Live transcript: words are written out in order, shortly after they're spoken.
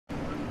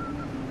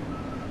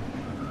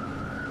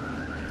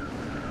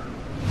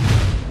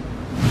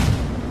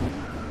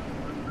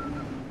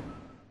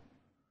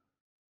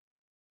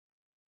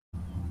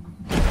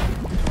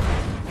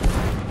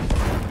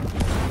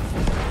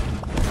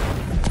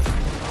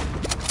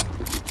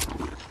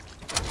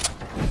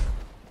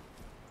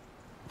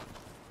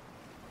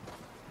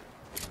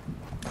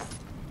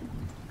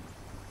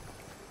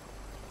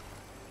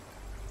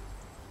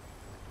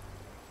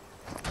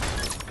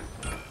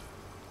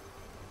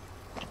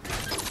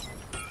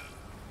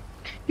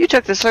You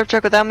took the slurp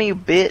truck without me, you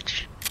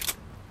bitch.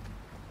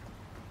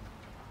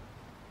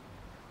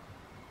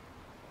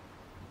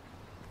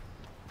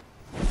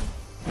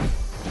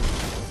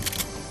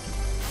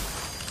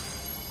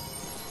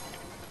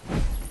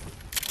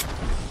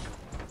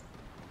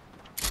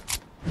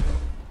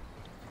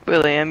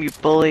 William, you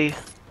bully.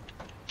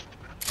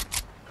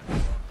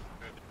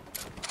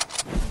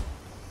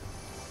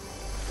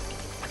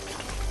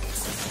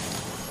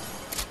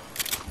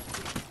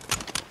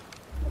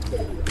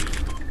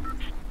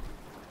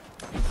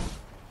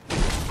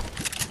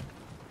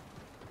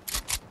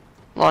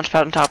 Launch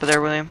pad on top of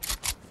there, William.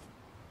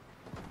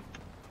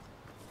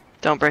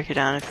 Don't break it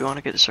down if you want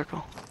to get the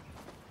circle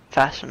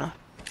fast enough.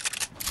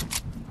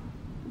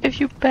 If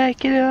you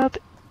back it up,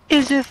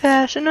 is it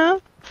fast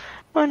enough?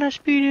 Why not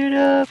speed it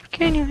up?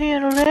 Can you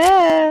handle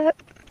that?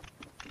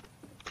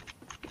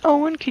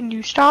 Owen, can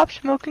you stop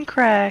smoking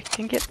crack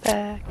and get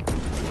back?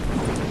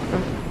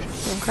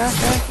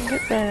 Crack and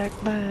get back.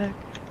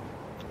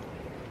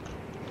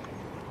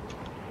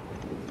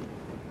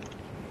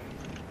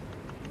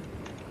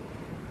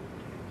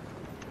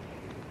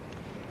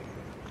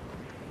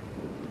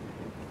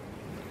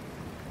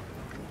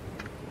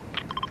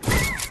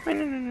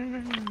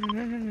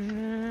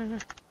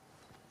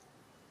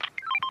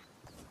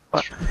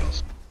 What?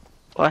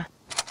 What?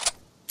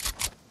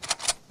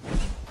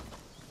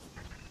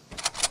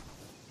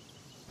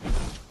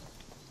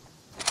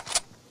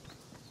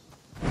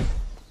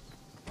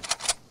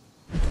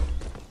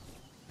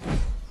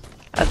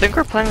 I think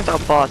we're playing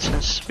without bots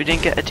since we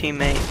didn't get a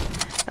teammate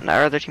and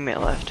our other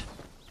teammate left.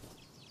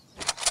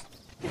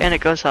 And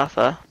it goes off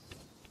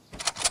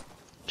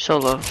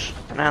solos.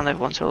 And I only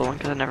have one solo one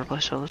because I never play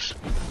solos.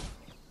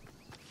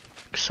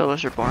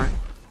 Solos are boring.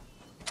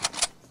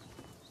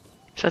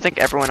 So I think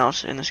everyone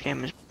else in this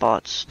game is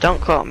bots.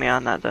 Don't quote me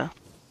on that though.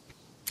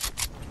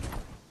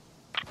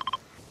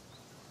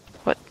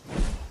 What?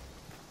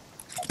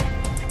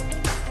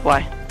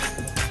 Why?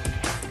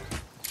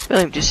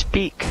 William, just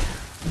speak.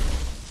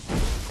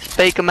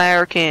 Speak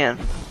American.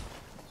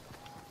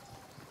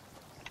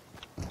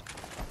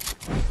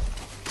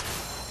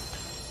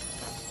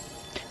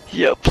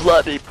 You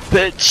bloody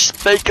bitch,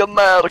 speak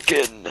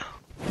American.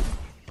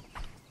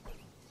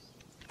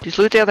 Just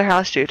loot the other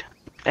house, dude.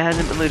 It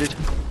hasn't been looted.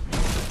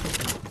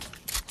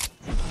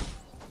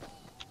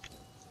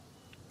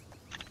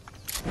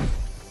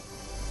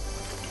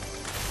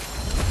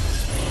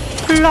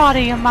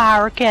 Bloody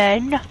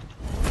American.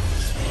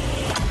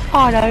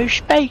 I don't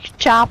speak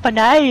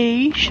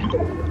Japanese.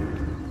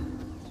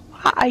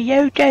 What are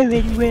you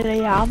doing,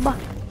 William?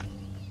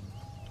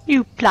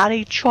 You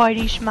bloody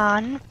Chinese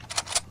man.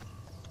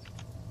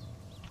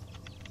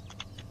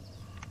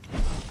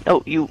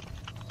 No, you.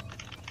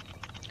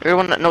 You're the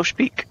one that no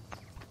speak.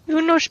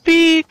 You no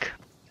speak.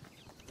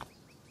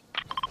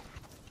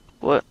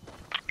 What?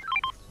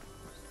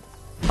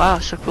 Wow,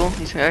 so cool.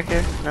 He's back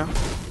here. No.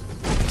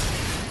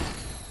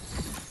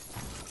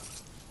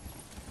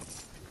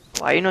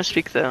 Why you no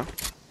speak though?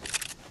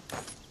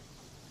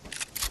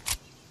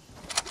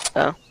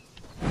 Oh.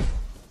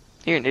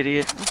 You're an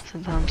idiot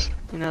sometimes.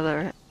 You know that,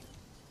 right?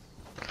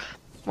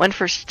 When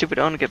for stupid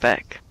Owen to get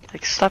back?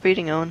 Like, stop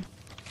eating, Owen.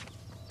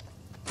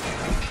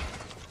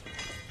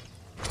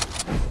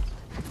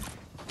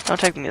 Don't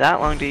take me that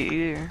long to eat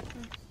either.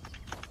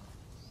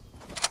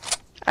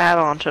 I had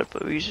on it,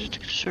 but we used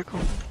it to circle.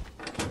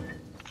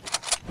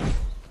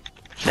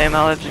 Same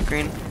olives and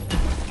green.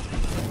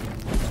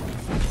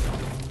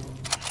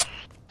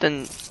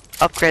 Then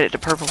upgrade it to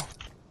purple.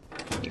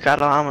 You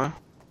got a llama.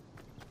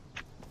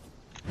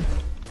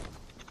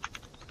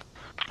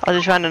 I'll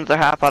just find another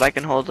hotpot I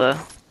can hold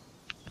a.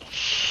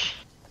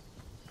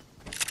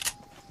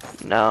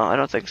 No, I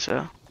don't think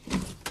so.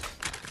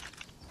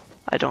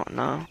 I don't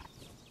know.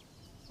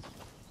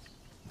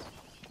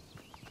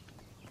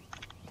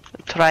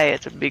 Try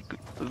it, big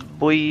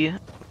boy.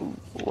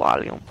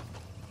 Volume.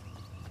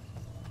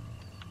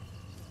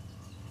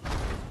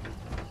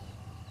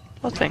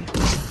 What thing?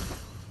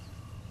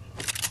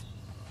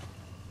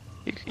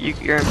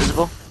 You're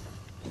invisible.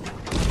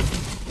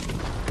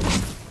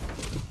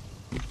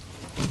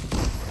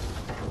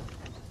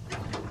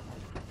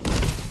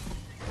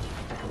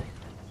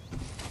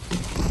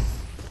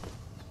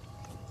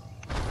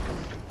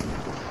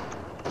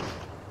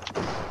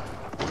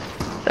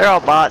 They're all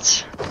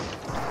bots.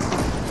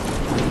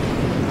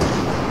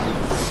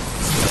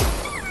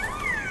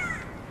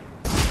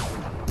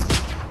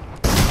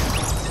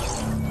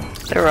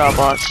 They're all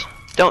bots.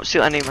 Don't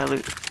steal any of my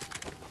loot.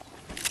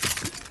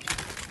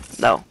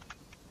 No.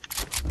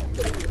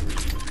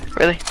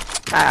 Really?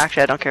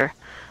 Actually, I don't care.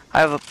 I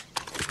have a.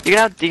 You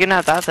can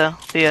have that though.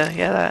 Yeah,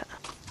 that.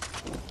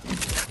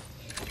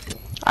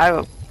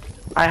 I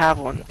have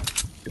one.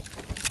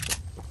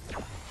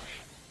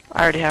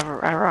 I already have a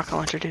rocket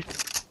launcher, dude.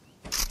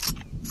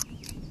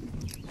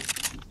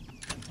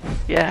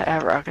 Yeah, I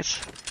have rockets.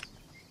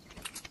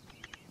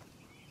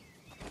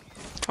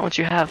 How much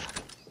you have?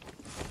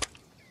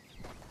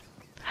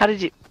 How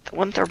did you?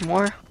 Wasn't there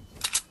more?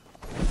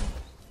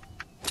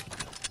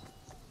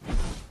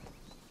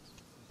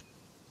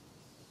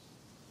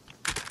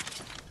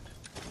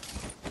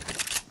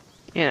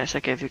 Yes,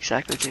 I gave you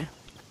exactly 2.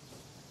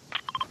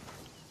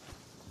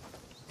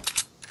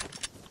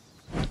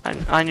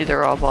 I knew they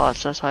were all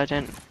bots, that's why I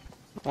didn't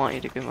want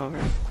you to come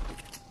over.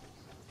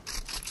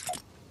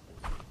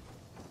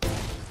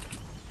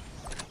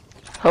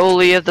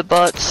 Holy of the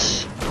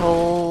butts,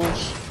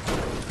 holes.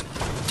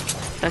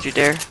 Don't you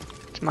dare.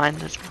 It's mine,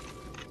 that's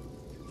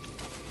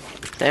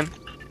same.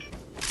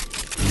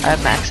 I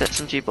have max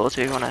SMG bullets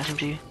if you want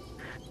SMG.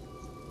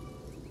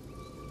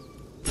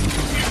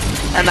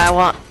 And I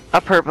want a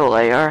purple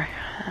AR.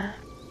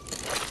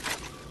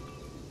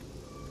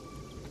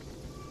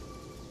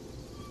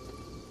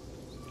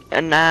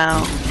 And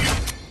now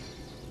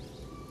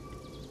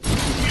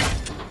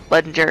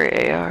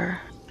legendary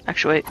AR.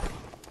 Actually wait.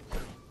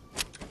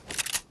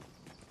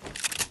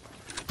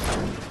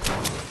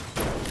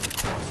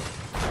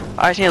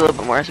 I just need a little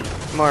bit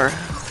more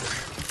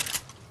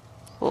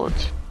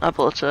bullets. Not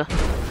bullets, a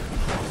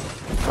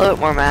little bit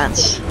more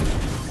mats.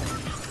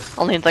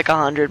 I'll need like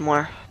 100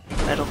 more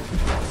metal.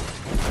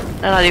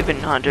 Not even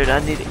 100, I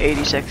need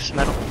 86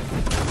 metal.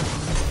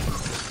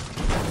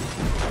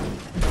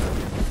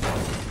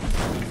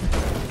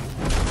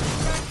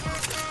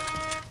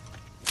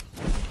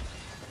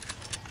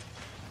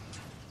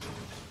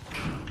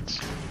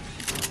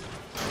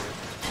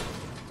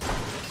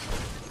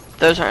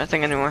 Those aren't a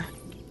thing anymore.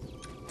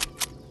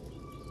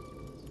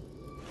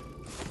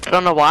 I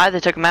don't know why they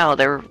took them out,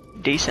 they were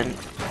decent.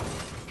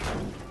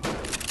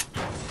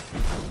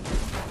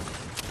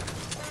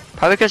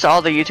 Probably because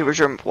all the YouTubers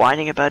were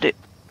whining about it.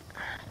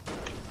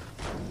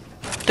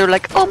 They're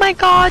like, oh my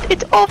god,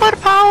 it's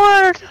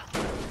overpowered!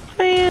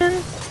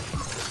 Man.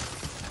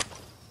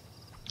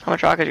 How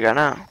much rocket you got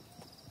now?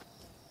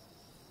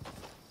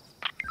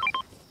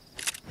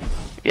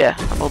 Yeah,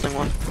 I'm holding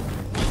one.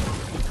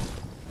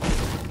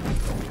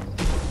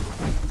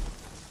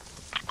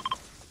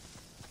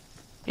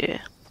 Yeah.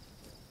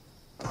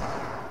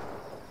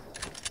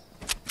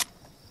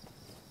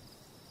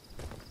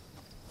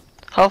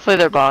 Hopefully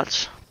they're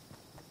bots.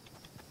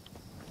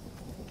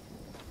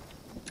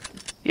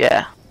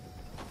 Yeah.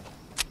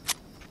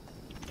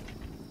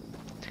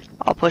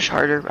 I'll push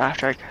harder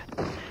after I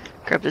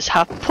grab this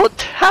half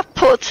put.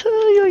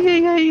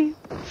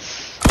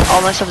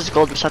 All my stuff is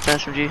gold except the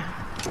SMG.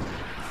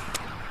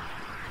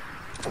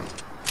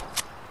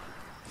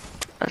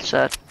 That's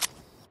sad.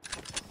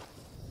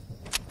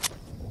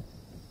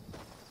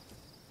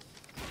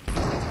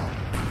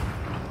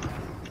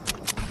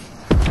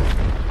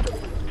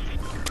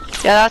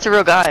 Yeah, that's a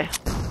real guy.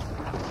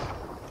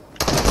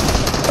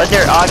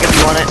 Legendary AUG if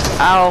you want it.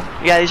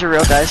 Ow. Yeah, these are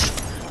real guys.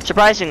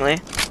 Surprisingly,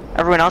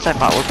 everyone else I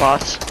fought were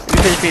bots.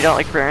 Because if you don't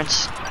like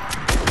parents.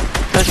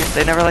 Because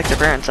they never like their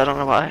parents, I don't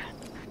know why.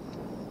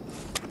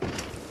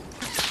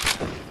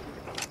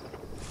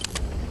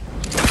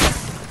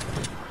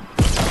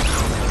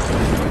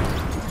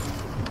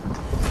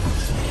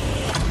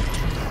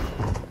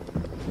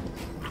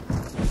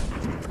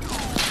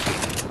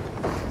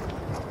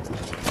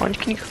 When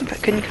can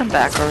you come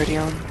back already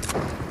on?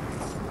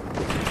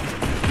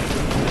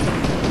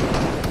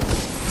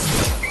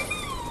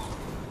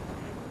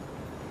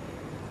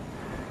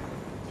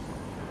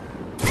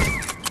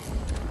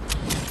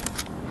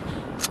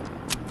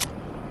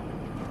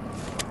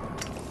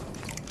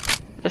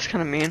 That's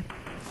kind of mean.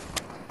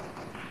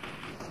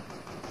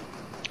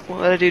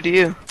 What did I do to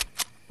you?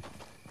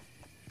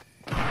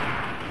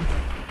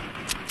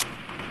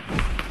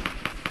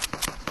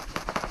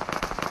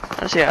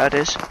 I see how it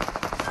is.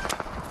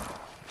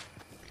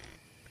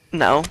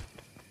 No.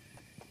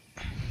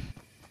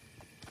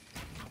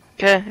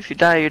 Okay, if you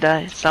die, you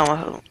die. It's not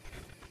my fault.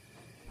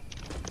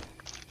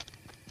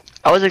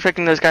 I was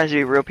expecting those guys to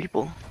be real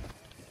people.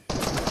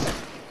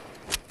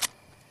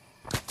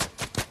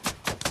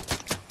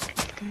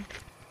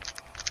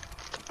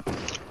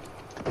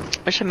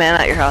 There's a man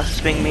at your house that's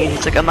being mean.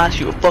 He's like, I'm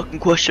asking you a fucking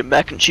question,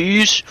 mac and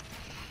cheese.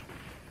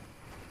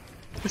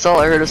 That's all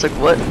I heard. I was like,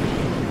 what?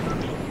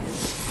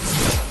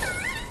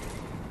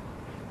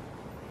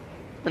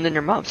 And then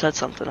your mom said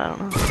something, I don't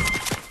know.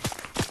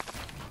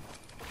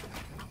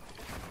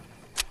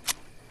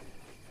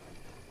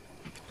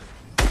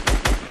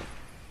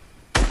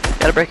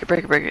 Gotta break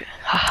it.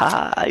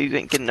 Haha, you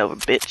ain't getting over,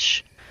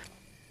 bitch.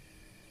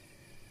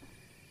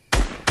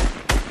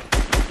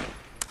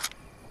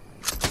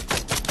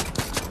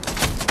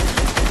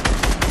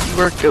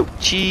 You are goat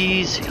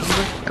cheese. You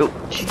are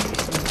goat cheese.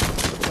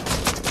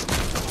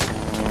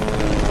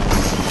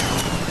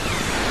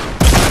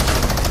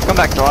 Come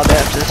back to lobby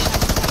after this.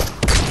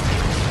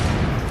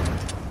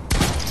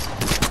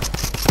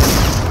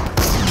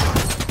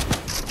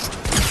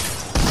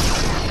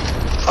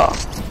 Oh.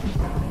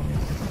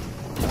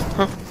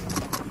 Huh.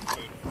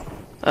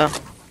 Oh.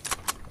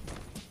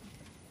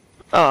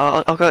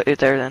 Oh, I'll go eat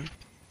there then.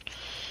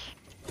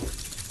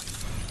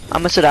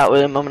 I'm gonna sit out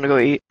with him. I'm gonna go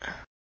eat.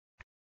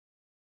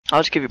 I'll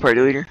just give you party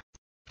leader.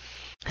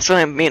 It's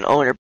only me and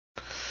owner.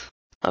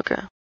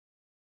 Okay.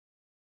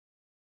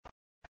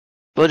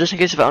 Well, just in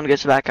case if Owen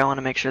gets back, I want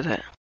to make sure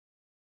that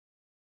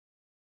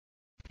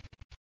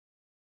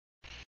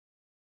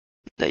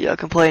that y'all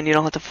can play and you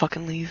don't have to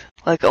fucking leave.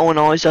 Like Owen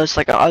always does.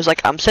 Like I was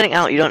like, I'm sitting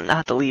out, you don't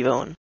have to leave,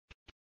 Owen.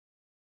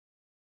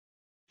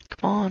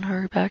 Come on,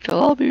 hurry back to the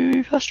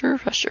lobby. Faster,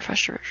 faster,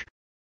 faster.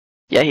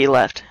 Yeah, he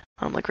left.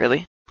 I'm like,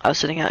 really? I was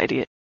sitting out,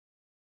 idiot.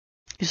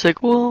 He's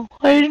like, well,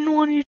 I didn't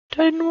want you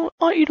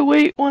to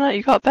wait when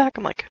you got back.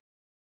 I'm like,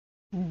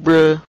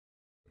 bruh.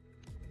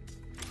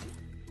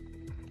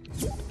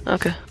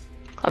 Okay,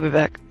 I'll be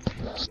back.